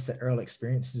worthlessness that Earl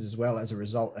experiences as well as a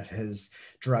result of his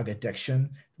drug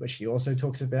addiction, which he also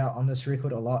talks about on this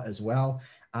record a lot as well.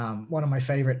 One of my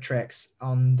favorite tracks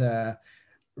on the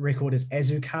record is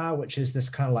Azucar, which is this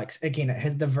kind of like, again, it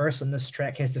has the verse in this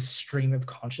track has this stream of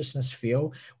consciousness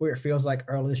feel where it feels like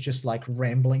Earl is just like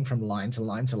rambling from line to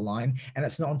line to line, and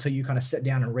it's not until you kind of sit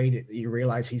down and read it that you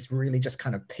realize he's really just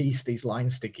kind of pieced these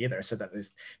lines together so that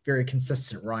there's very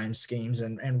consistent rhyme schemes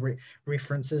and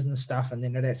references and stuff, and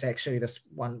then it's actually this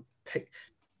one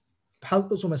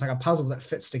it's almost like a puzzle that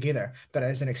fits together, but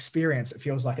as an experience it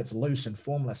feels like it's loose and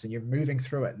formless and you're moving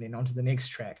through it and then onto the next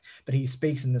track. But he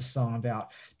speaks in this song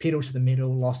about pedal to the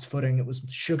metal, lost footing, it was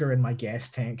sugar in my gas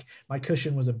tank, my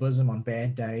cushion was a bosom on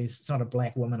bad days, it's not a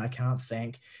black woman I can't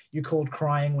thank, you called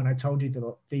crying when I told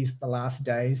you these the last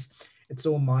days, it's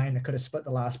all mine, I could have split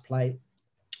the last plate,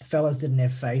 fellas didn't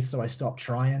have faith, so I stopped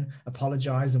trying.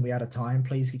 Apologize and we out of time.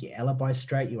 Please get your alibi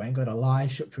straight. You ain't got to lie.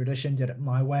 Shook tradition, did it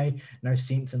my way. No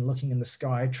sense in looking in the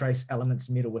sky. Trace elements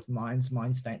metal with minds.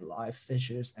 Mind state live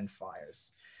fissures and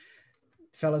fires.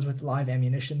 Fellas with live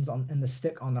ammunitions in the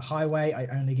stick on the highway. I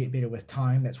only get better with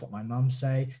time. That's what my mum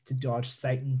say. To dodge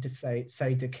Satan, to say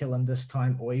to kill him this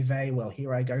time. Oy vey. Well,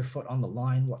 here I go, foot on the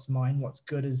line. What's mine? What's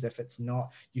good as if it's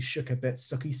not. You shook a bit.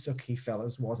 Sooky,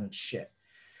 fellas, wasn't shit.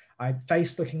 I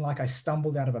face looking like I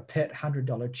stumbled out of a pit,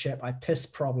 $100 chip. I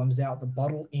pissed problems out, the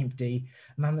bottle empty.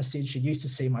 Mama said she used to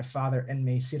see my father in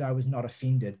me, said I was not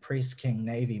offended. Press King,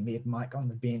 Navy, Med Mike on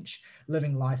the bench,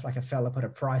 living life like a fella put a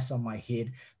price on my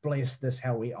head. Bless this,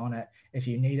 how we on it. If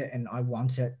you need it and I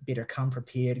want it, better come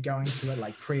prepared. Going through it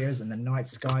like prayers in the night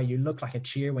sky. You look like a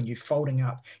chair when you're folding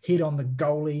up, head on the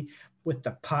goalie with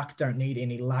the puck. Don't need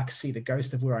any luck. See the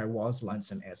ghost of where I was,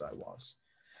 lonesome as I was.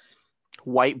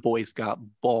 White boys got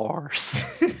bars.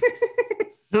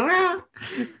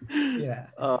 Yeah.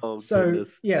 Oh, so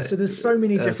goodness. yeah, so there's so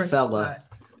many different fella.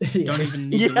 Don't even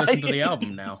need to listen to the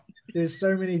album now. There's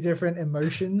so many different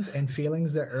emotions and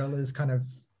feelings that Earl is kind of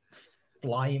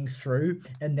flying through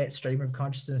in that stream of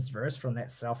consciousness verse, from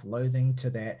that self-loathing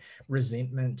to that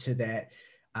resentment to that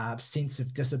sense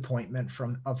of disappointment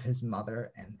of his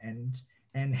mother,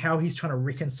 and how he's trying to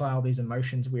reconcile these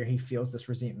emotions where he feels this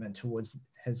resentment towards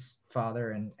his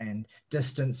father and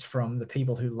distance from the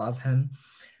people who love him,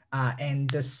 and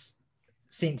this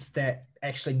sense that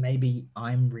actually maybe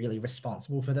I'm really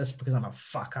responsible for this because I'm a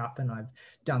fuck up and I've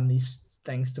done these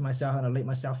things to myself and I let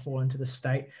myself fall into this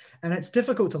state. And it's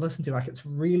difficult to listen to. Like, it's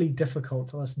really difficult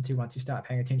to listen to once you start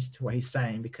paying attention to what he's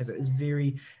saying, because it is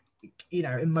very,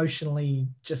 emotionally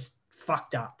just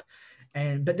fucked up.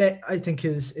 But that, I think,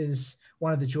 is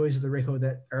one of the joys of the record,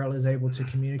 that Earl is able to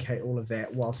communicate all of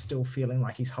that while still feeling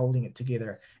like he's holding it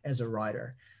together as a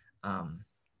writer.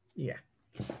 Yeah.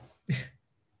 I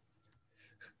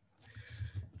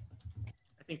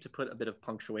think to put a bit of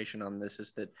punctuation on this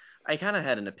is that I kind of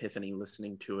had an epiphany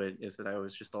listening to it, is that I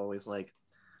was just always like,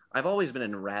 I've always been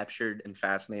enraptured and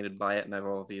fascinated by it, and I've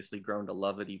obviously grown to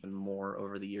love it even more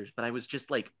over the years, but I was just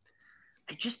like,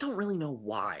 I just don't really know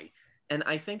why. And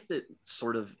I think that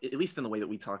sort of, at least in the way that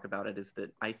we talk about it, is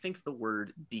that I think the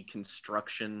word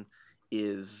deconstruction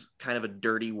is kind of a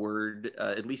dirty word,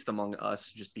 at least among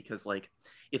us, just because like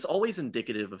it's always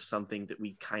indicative of something that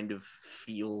we kind of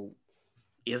feel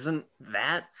isn't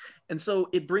that. And so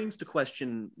it brings to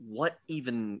question, what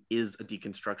even is a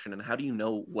deconstruction, and how do you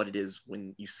know what it is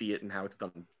when you see it and how it's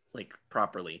done like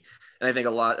properly? And I think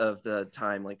a lot of the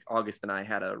time, like August and I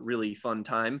had a really fun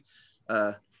time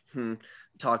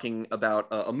talking about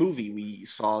a movie we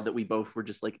saw that we both were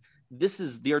just like, this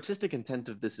is the artistic intent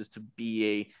of this, is to be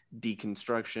a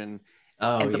deconstruction.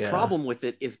 And the problem with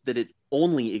it is that it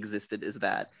only existed as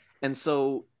that. And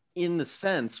so in the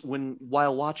sense,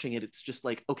 while watching it, it's just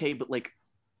like, okay, but like,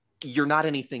 you're not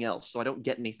anything else, so I don't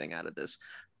get anything out of this.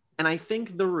 And I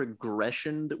think the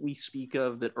regression that we speak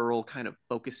of, that Earl kind of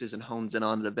focuses and hones in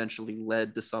on, that eventually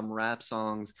led to some rap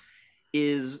songs,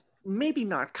 is maybe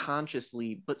not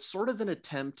consciously, but sort of an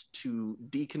attempt to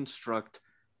deconstruct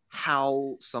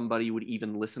how somebody would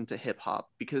even listen to hip hop,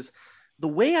 because the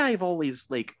way I've always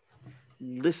like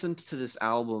listened to this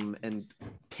album and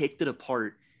picked it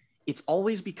apart, it's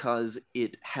always because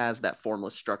it has that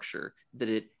formless structure, that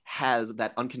it has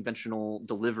that unconventional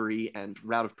delivery and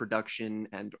route of production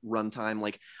and runtime.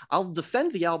 Like, I'll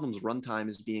defend the album's runtime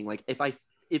as being like,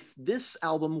 if this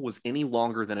album was any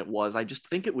longer than it was, I just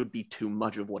think it would be too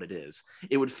much of what it is.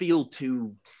 It would feel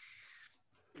too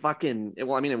fucking,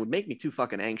 well, I mean, it would make me too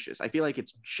fucking anxious. I feel like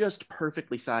it's just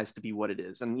perfectly sized to be what it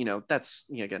is. And, that's,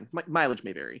 again, mileage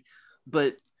may vary,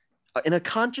 but in a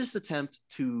conscious attempt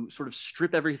to sort of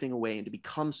strip everything away and to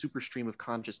become super stream of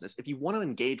consciousness, if you want to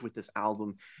engage with this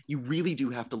album, you really do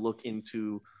have to look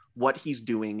into what he's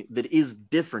doing that is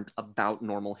different about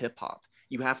normal hip hop.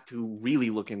 You have to really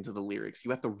look into the lyrics.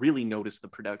 You have to really notice the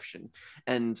production.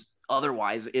 And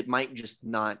otherwise, it might just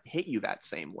not hit you that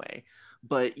same way.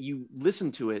 But you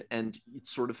listen to it and it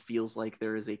sort of feels like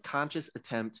there is a conscious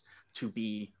attempt to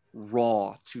be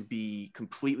raw, to be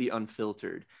completely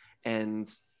unfiltered, and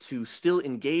to still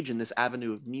engage in this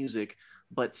avenue of music,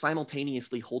 but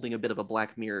simultaneously holding a bit of a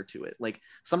black mirror to it. Like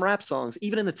some rap songs,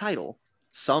 even in the title,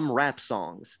 some rap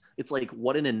songs, it's like,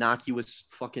 what an innocuous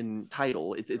fucking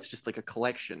title. It's just like a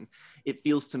collection. It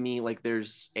feels to me like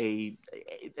there's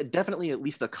definitely at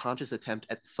least a conscious attempt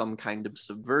at some kind of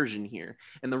subversion here.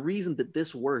 And the reason that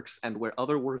this works and where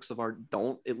other works of art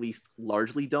don't, at least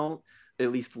largely don't,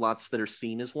 at least lots that are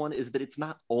seen as one, is that it's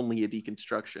not only a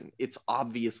deconstruction. It's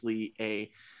obviously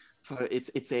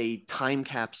it's a time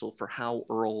capsule for how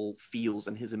Earl feels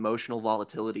and his emotional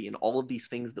volatility and all of these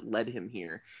things that led him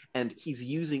here. And he's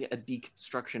using a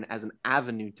deconstruction as an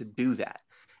avenue to do that.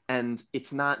 And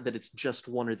it's not that it's just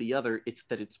one or the other, it's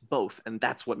that it's both. And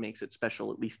that's what makes it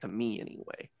special, at least to me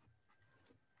anyway.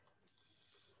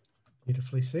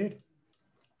 Beautifully said.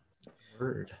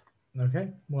 Word. Okay,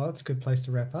 well, it's a good place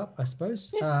to wrap up, I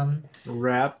suppose.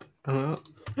 Wrap up.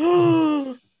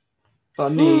 Funny.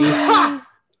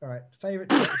 All right, favorite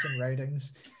tracks and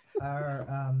ratings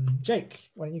are Jake.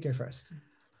 Why don't you go first?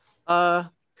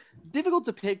 Difficult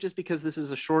to pick just because this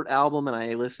is a short album and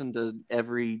I listen to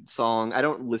every song. I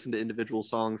don't listen to individual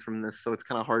songs from this, so it's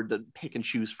kind of hard to pick and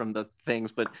choose from the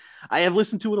things, but I have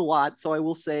listened to it a lot. So I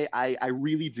will say I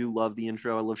really do love the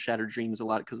intro. I love Shattered Dreams a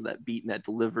lot because of that beat and that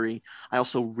delivery. I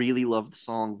also really love the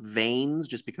song Veins,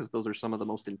 just because those are some of the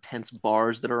most intense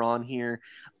bars that are on here.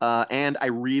 And I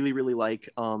really, really like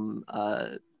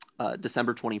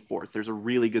December 24th. There's a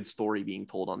really good story being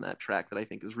told on that track that I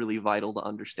think is really vital to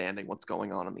understanding what's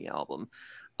going on in the album.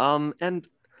 And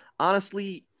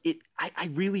honestly,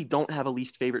 I really don't have a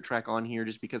least favorite track on here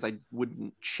just because I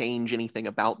wouldn't change anything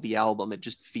about the album. It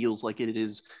just feels like it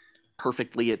is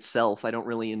perfectly itself. I don't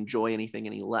really enjoy anything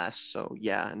any less. So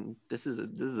yeah, and this is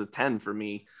a 10 for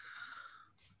me.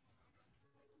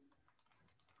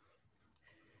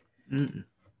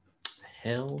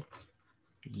 Hell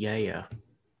yeah.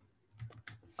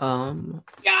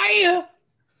 Yeah.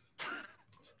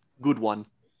 Good one.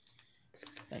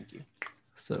 Thank you.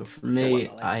 So for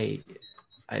me, I'd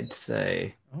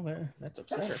say that's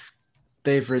upsetter.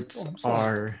 Favorites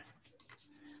are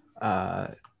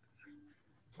I'd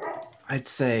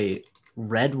say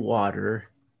Redwater,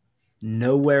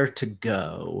 Nowhere to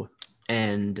Go,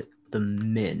 and The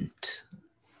Mint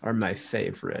are my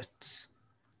favorites.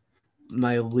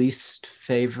 My least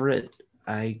favorite,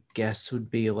 I guess,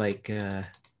 would be like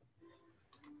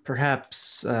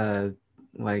perhaps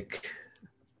like,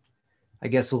 I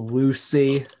guess,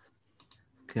 Lucy,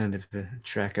 kind of a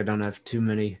track I don't have too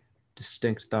many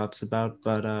distinct thoughts about,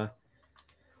 but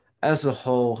as a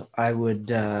whole, I would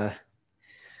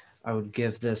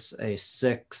give this a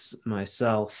 6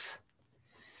 myself,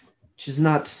 which is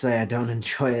not to say I don't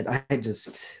enjoy it.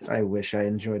 I wish I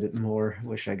enjoyed it more.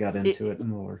 Wish I got into it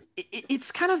more.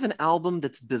 It's kind of an album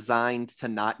that's designed to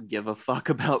not give a fuck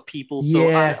about people. So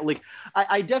Yeah.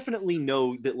 I definitely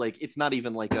know that like it's not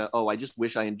even like I just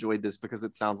wish I enjoyed this because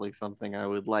it sounds like something I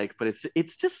would like, but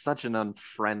it's just such an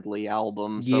unfriendly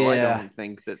album. So I don't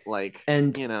think that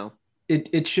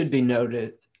it should be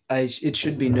noted. It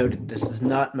should be noted this is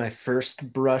not my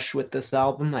first brush with this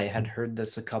album. I had heard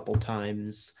this a couple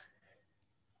times.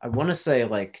 I want to say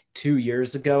like 2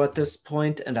 years ago at this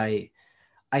point, and I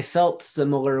felt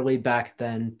similarly back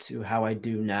then to how I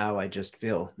do now. I just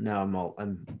feel now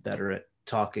I'm better at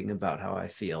talking about how I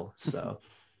feel. So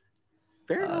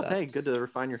fair enough. Hey, good to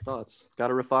refine your thoughts. Got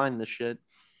to refine this shit.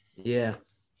 Yeah.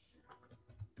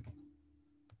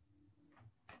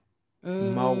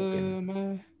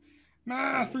 My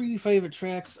 3 favorite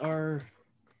tracks are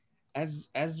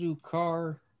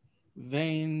Azukar,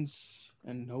 Veins,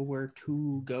 and Nowhere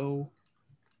to Go.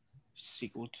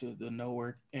 sequel to the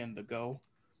Nowhere and the Go.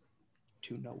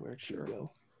 To Nowhere to Sure.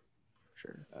 Go.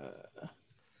 Sure.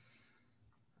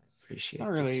 Appreciate Not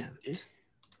the really. attempt.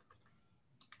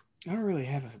 I don't really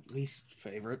have a least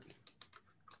favorite.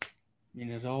 I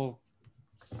mean, it's all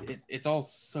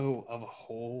so of a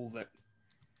whole that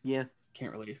Yeah.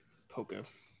 can't really poke a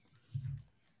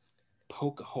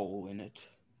hole in it.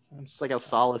 It's like how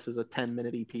Solace is a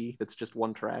 10-minute EP that's just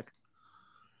one track.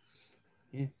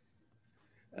 Yeah.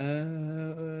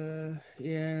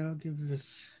 Yeah, I'll give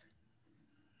this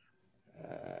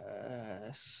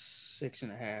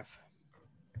 6.5.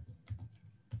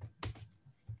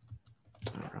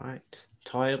 All right.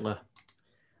 Tyler.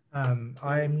 I'm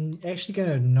actually going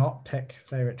to not pick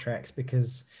favorite tracks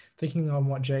because thinking on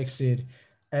what Jake said,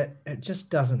 it just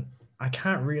doesn't. I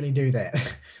can't really do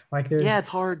that. Like Yeah, it's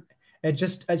hard.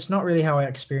 It's not really how I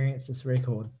experience this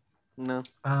record. No.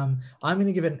 I'm going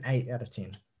to give it an 8 out of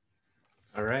 10.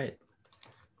 All right.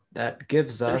 That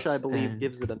gives us. Sish, I believe,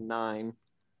 gives it a 9.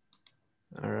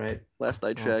 All right. Last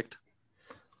I checked.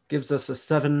 Gives us a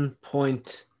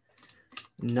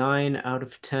 7.9 out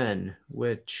of 10,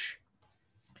 which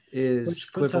is puts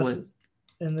us equivalent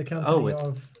in the company with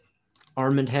of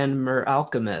Armand Hammer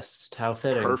Alchemist. How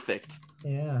fitting. Perfect.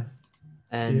 yeah,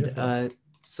 and beautiful.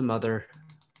 some other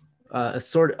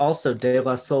also De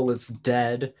La Soul is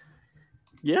Dead.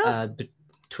 Yeah.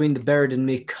 Between the Buried in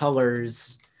Me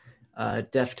Colors,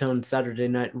 Deftone Saturday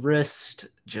Night Wrist,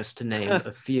 just to name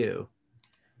a few.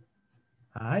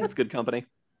 All right. That's good company.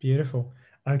 Beautiful.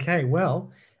 Okay,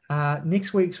 well,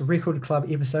 next week's Record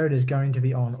Club episode is going to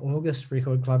be on August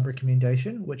Record Club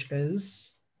recommendation, which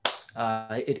is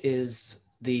it is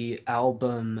the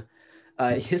album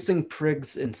Hissing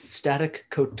Prigs in Static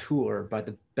Couture by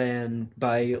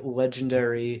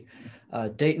legendary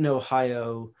Dayton,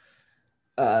 Ohio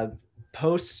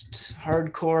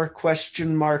post-hardcore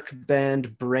question mark band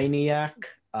Brainiac.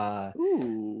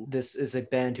 Ooh. This is a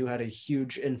band who had a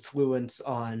huge influence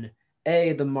on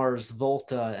the Mars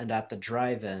Volta and At the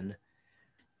Drive-In,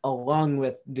 along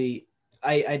with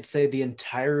I'd say the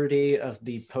entirety of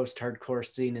the post-hardcore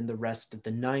scene in the rest of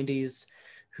the 90s,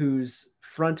 whose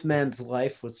frontman's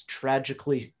life was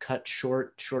tragically cut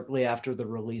short shortly after the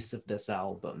release of this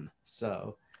album.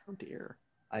 So, oh dear.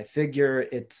 I figure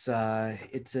it's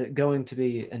going to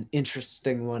be an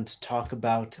interesting one to talk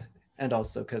about, and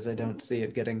also because I don't see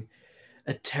it getting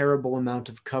a terrible amount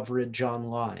of coverage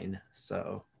online.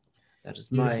 So that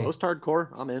is my post-hardcore.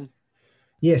 I'm in.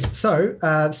 yes. So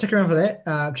stick around for that.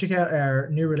 Check out our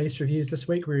new release reviews this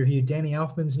week. We reviewed Danny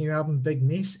Elfman's new album, Big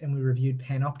Mess, and we reviewed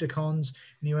Panopticon's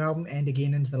new album, And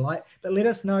Again Into the Light. But let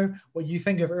us know what you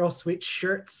think of Earl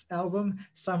Sweatshirt's album,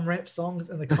 some rap songs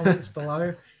in the comments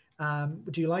below.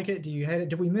 Do you like it? Do you hate it?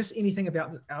 Did we miss anything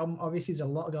about the album? Obviously, there's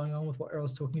a lot going on with what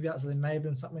Earl's talking about, so there may have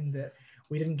been something that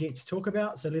we didn't get to talk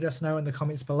about. So let us know in the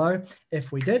comments below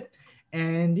if we did.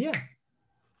 And yeah.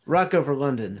 Rock over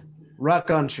London, rock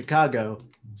on Chicago,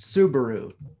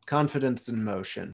 Subaru, confidence in motion.